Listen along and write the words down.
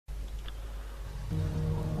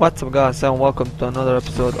What's up guys, and welcome to another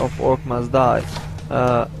episode of Orc Must Die.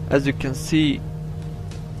 As you can see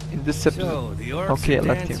in this episode, okay,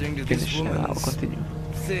 let him finish and I'll continue.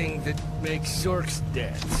 Thing that makes orcs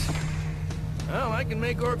dance. Well, I can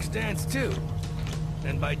make orcs dance too.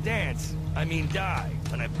 And by dance, I mean die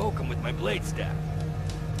when I poke them with my blade staff.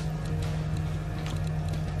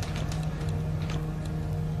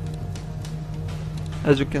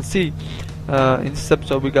 As you can see, in this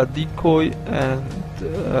episode we got decoy, and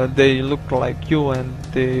they look like you, and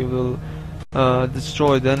they will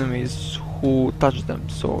destroy the enemies who touch them.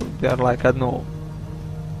 So they are like, I don't know,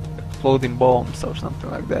 exploding bombs or something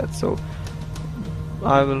like that. So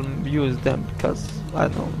I will use them because I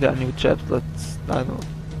know they are new chaps. Let's, I know,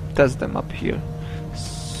 test them up here.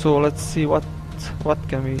 So let's see what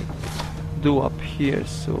can we do up here.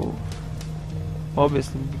 So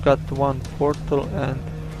obviously we got one portal and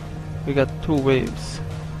we got two waves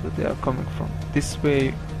that they are coming from, this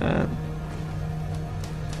way and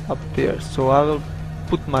up there. So I will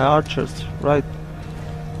put my archers right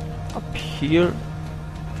up here,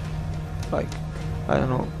 like, I don't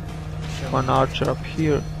know, one archer up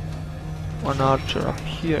here, one archer up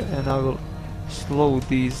here, and I will slow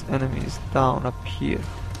these enemies down up here.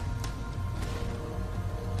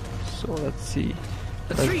 So let's see,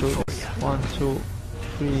 let's do this. 1, 2,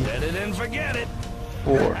 3, Set it and forget it.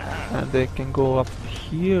 4, and they can go up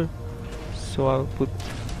here. So I'll put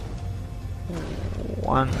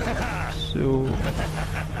 1, 2,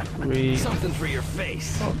 3. Something for your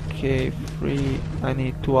face. Okay, 3. I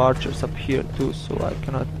need 2 archers up here too, so I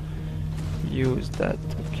cannot use that.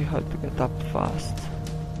 Okay, how to get up fast?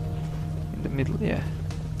 In the middle, yeah.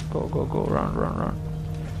 Go, go, go, run, run, run.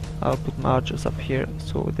 I'll put my archers up here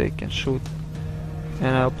so they can shoot,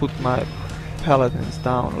 and I'll put my paladins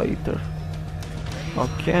down later.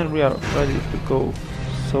 Okay, and we are ready to go.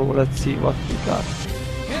 So let's see what we got.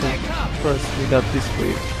 So first we got this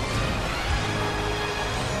wave.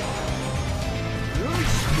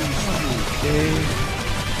 Okay.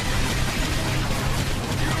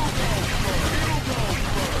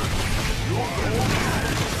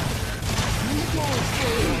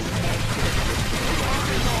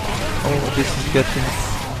 Oh, this is getting...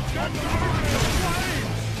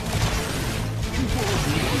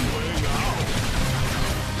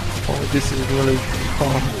 Oh, this is really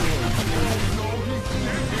fun.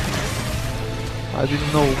 I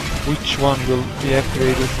didn't know which one will be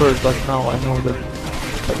activated first, but now I know that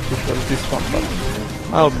it was this one, but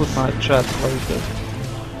I'll put my traps later.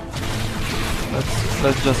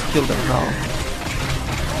 Let's just kill them now.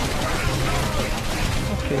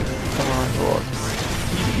 Okay, come on, Orcs.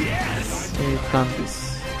 Yes! We've done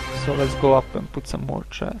this. So let's go up and put some more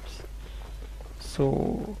traps.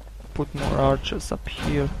 So put more archers up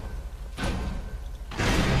here.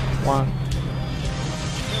 1, 2,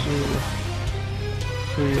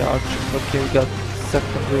 3 archers. Okay, we got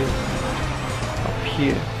second wave up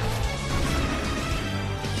here.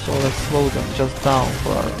 So let's slow them just down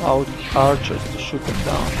for our archers to shoot them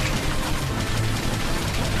down.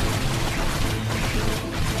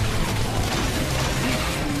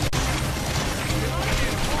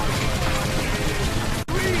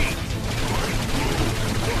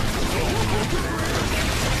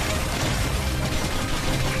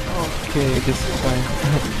 Okay, this is going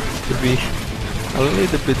to be a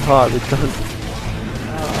little bit hard because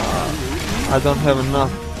I don't have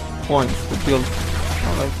enough points to build.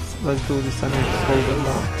 Let's do this. I need to slow them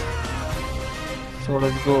down. So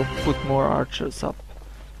let's go put more archers up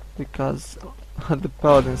because the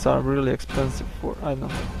paladins are really expensive for, I know.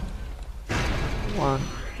 1,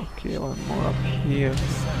 okay, 1 more up here.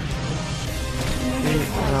 Okay,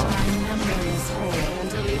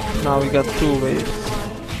 now we got 2 waves.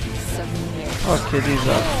 Okay, these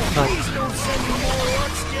are nice.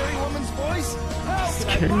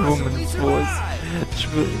 Scary woman's voice.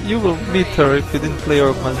 You will meet her if you didn't play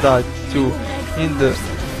Orc Must Die 2 in the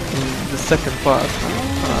second part,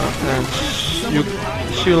 and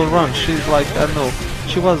she will run. She's like, I don't know,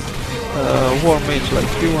 she was a war mage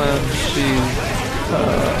like you, and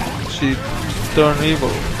she turned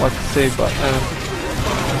evil, what to say, but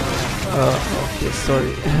okay,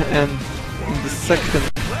 sorry. And in the second,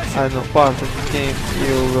 I don't know, part of the game,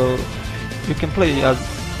 you can play as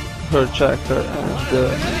her character, and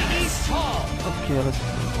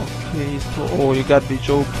okay, oh, you gotta be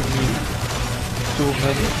joking me. Too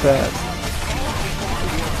many fast.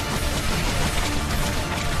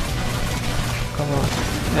 Come on.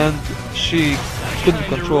 And she couldn't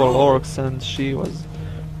control orcs, and she was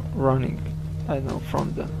running, I know,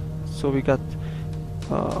 from them. So we got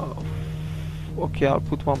okay, I'll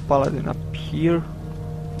put one paladin up here.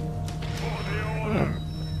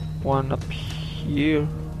 one up here,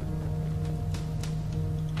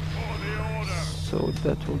 so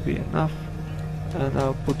that will be enough. And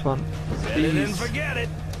I'll put one of Set it and these, forget it.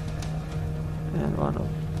 and one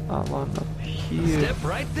up here. Step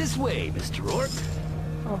right this way, Mr. Orc.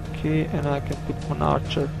 Okay, and I can put one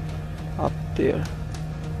archer up there,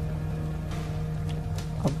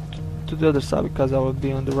 up to the other side, because I will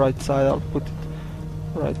be on the right side. I'll put it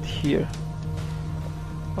right here.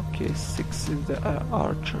 Okay, 6 is the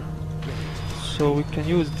archer, so we can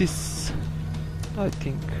use this, I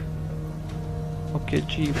think. Okay,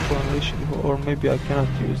 G for unleashing, or maybe I cannot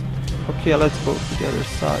use it. Okay, let's go to the other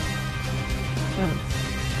side and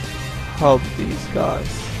help these guys.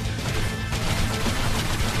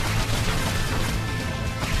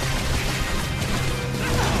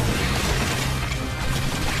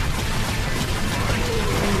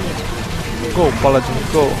 Go, Paladin,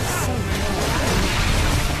 go!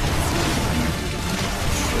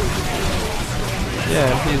 Yeah,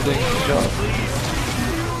 he's doing the job.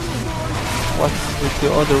 What's with the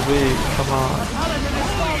other way? Come on.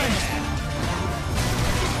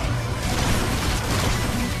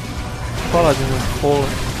 Paladin is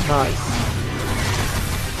falling. Nice.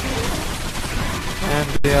 And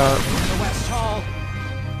they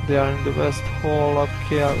are in the west hall.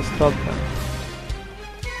 Okay, I'll stop them.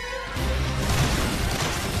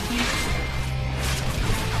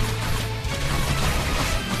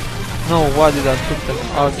 No, why did I put an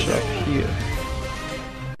archer up here?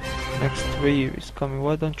 Next wave is coming.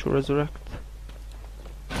 Why don't you resurrect?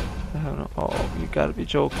 I have no. Oh, you gotta be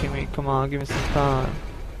joking me. Come on, give me some time.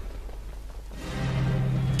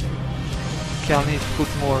 Okay, I need to put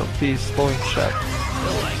more of these slowing traps. I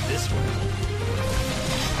like this one.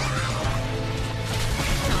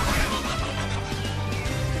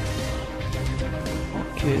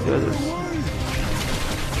 Okay, the others.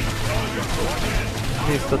 At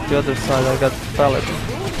least at the other side I got Paladin.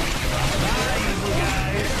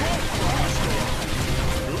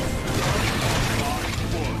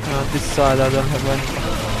 And on this side I don't have any,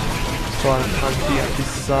 so I'll be on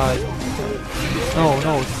this side.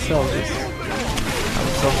 No, sell this. I'm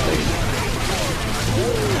so late.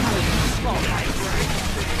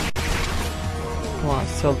 Come on,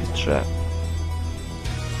 sell the trap.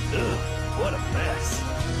 Ugh, what a mess.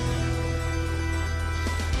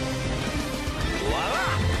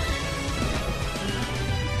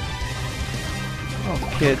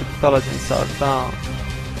 Okay, the paladins are down.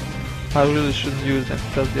 I really shouldn't use them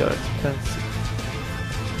because they are expensive.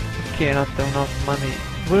 Okay, not enough money.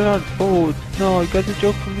 Where are... Oh, no, you got a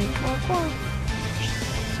joke from me. Come on.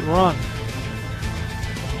 Just run.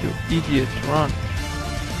 You idiot, run.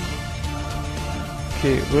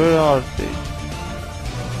 Okay, where are they?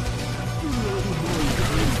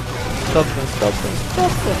 Stop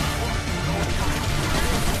them.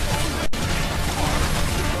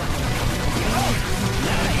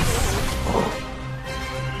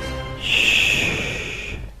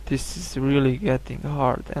 Shh. This is really getting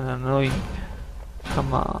hard and annoying.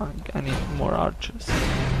 Come on, I need more archers.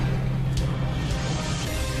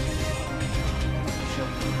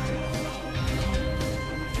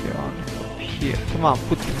 Okay, on up here. Come on,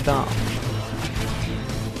 put him down.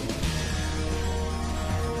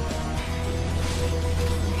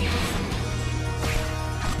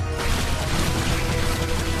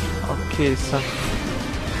 Okay, some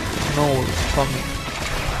snow is coming.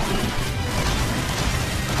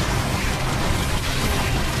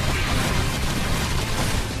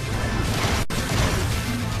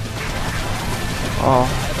 Oh.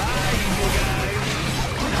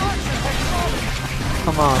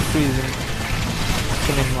 Come on, freezing.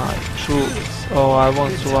 Killing my troops. Oh, I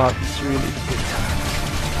want to survive. It's really good.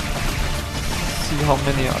 See how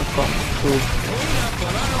many are coming through.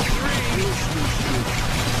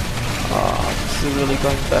 Ah, this is really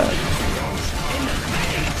going bad.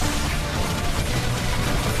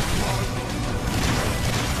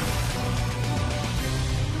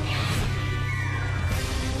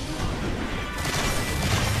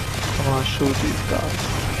 Come on, shoot these guys.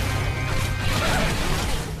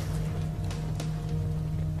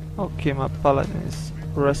 Okay, my paladin is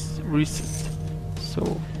reset,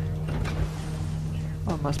 so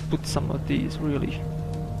I must put some of these really,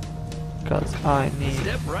 because I need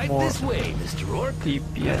Step right more this way, Mr. Orc. This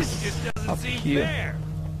DPS just doesn't up seem here. fair.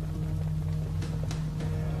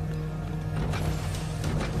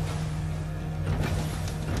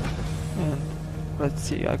 And let's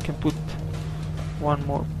see, I can put one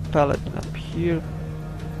more paladin up here.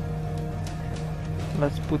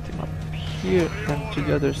 Let's put him up here, and to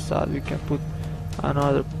the other side we can put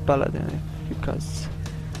another paladin, because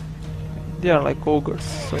they are like ogres.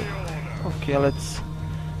 So okay, let's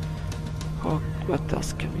Oh, what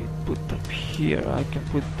else can we put up here? I can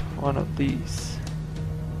put one of these.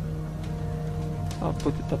 I'll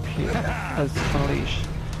put it up here. Let's unleash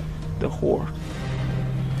the horde.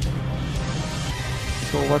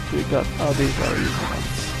 So what we got? Oh, these are easy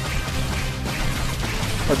ones.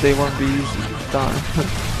 But they won't be easy this time.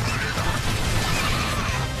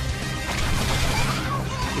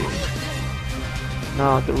 Okay.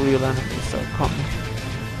 Now the real enemies are coming.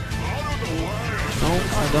 No, I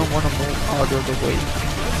don't want to move out of the way.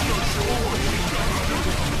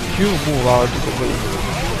 You move out of the way.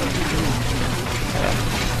 Yeah.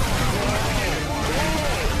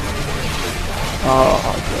 Oh,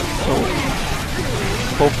 so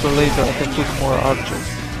hopefully later I can put more archers.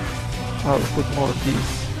 I'll put more of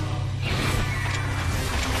these.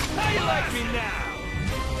 How you like me now?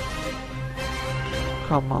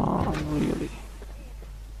 Come on, really.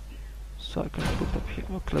 So I can put up here.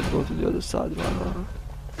 Okay, let's go to the other side. Run.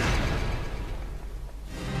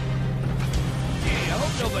 Yeah, I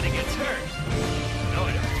hope nobody gets hurt. No, I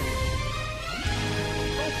don't.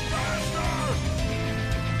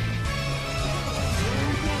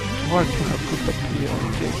 What can I put up here?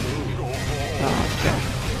 Okay. Okay.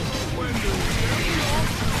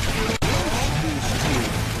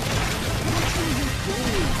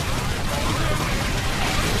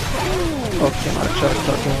 Okay, my charts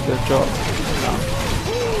are doing their job now.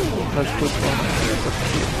 Let's put one up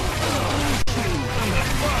here.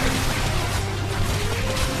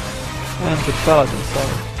 And the paladins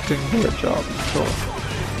are doing their job, so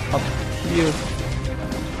up here.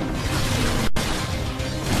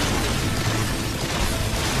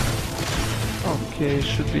 Okay,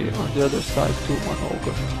 should be on the other side too, one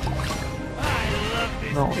ogre.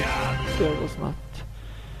 No, there was not.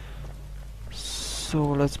 So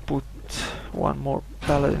let's put one more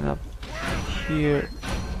paladin up here,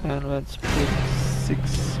 and let's put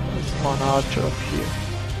one archer up here.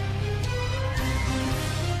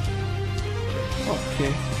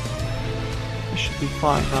 Okay, it should be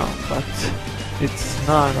fine now, but it's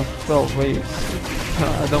 9 or 12 waves.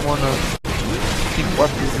 I don't wanna think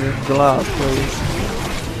what is in the last wave.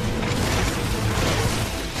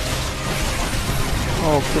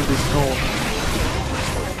 Oh, kill this gnome.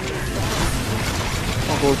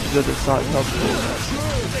 I'll go to the other side, not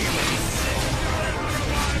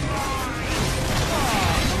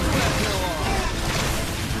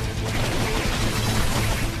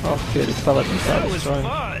okay, the paladins are destroying.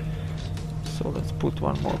 So let's put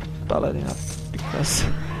one more paladin up, because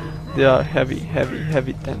they are heavy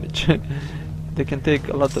damage. They can take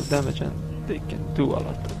a lot of damage and they can do a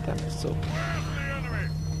lot of damage, so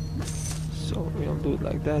we'll do it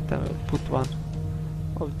like that, and we'll put one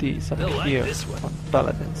of these up here on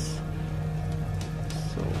paladins.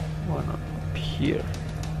 So one up here.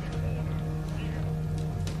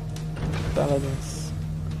 Paladins.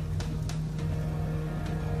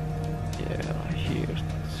 Yeah, here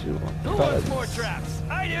two on paladins. Who wants more traps?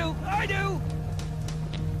 I do!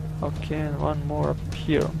 Okay, and one more up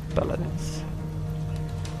here on paladins.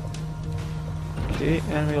 Okay,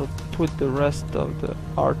 and we'll put the rest of the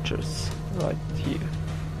archers right here.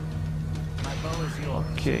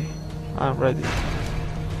 Okay, I'm ready.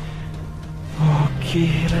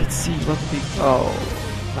 Okay, let's see what we... Oh,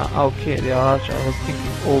 okay, they are archers. I was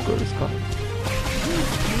thinking ogre is coming.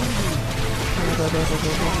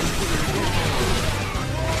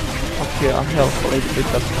 Okay, I'm helping a little bit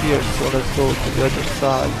up here, so let's go to the other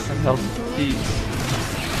side and help these.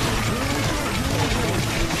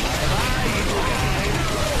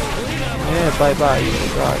 Yeah, bye, you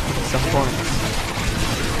guys, give me some points.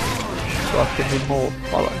 So I can remove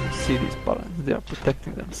paladins. See these paladins, they are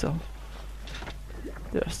protecting themselves.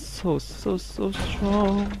 They are so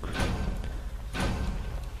strong.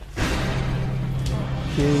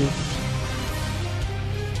 Okay.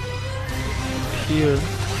 Here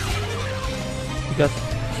we got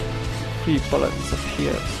 3 paladins up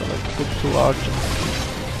here, so let's put 2 archers.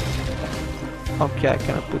 Okay, I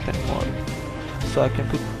cannot put any more. So I can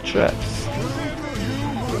put traps.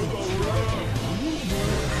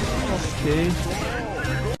 Okay.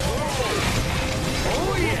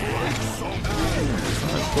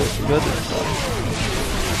 Let's go to the other side.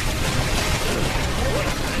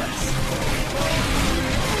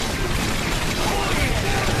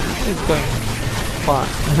 It's going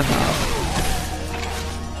fine now.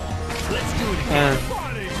 And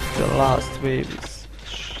the last waves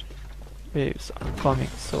are coming,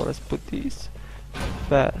 so let's put these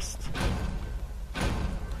fast.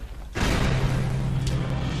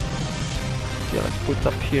 Yeah, let's put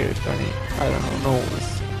up here if any, I don't know, knows.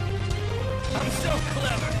 I'm so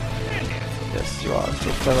clever. Yes, you are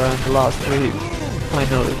so clever, and the last wave,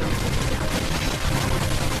 finally.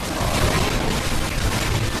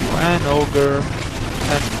 an ogre,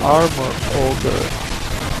 an armor ogre.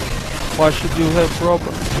 Why should you have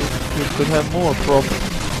problems? You could have more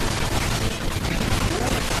problems.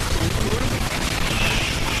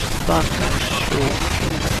 Stun and shoot.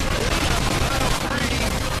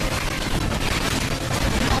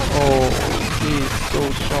 Oh, he's so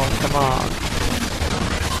strong, come on.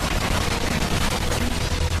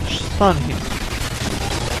 Stun him.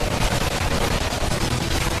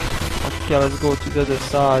 Okay, let's go to the other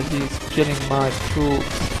side. He's killing my troops.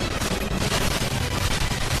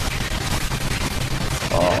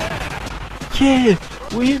 Oh. Yeah!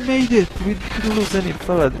 We made it! We didn't lose any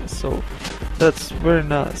paladins, so that's very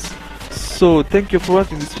nice. So thank you for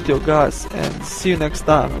watching this video, guys, and see you next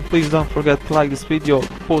time. And please don't forget to like this video,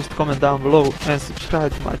 post, comment down below, and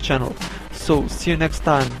subscribe to my channel. So see you next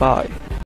time, bye.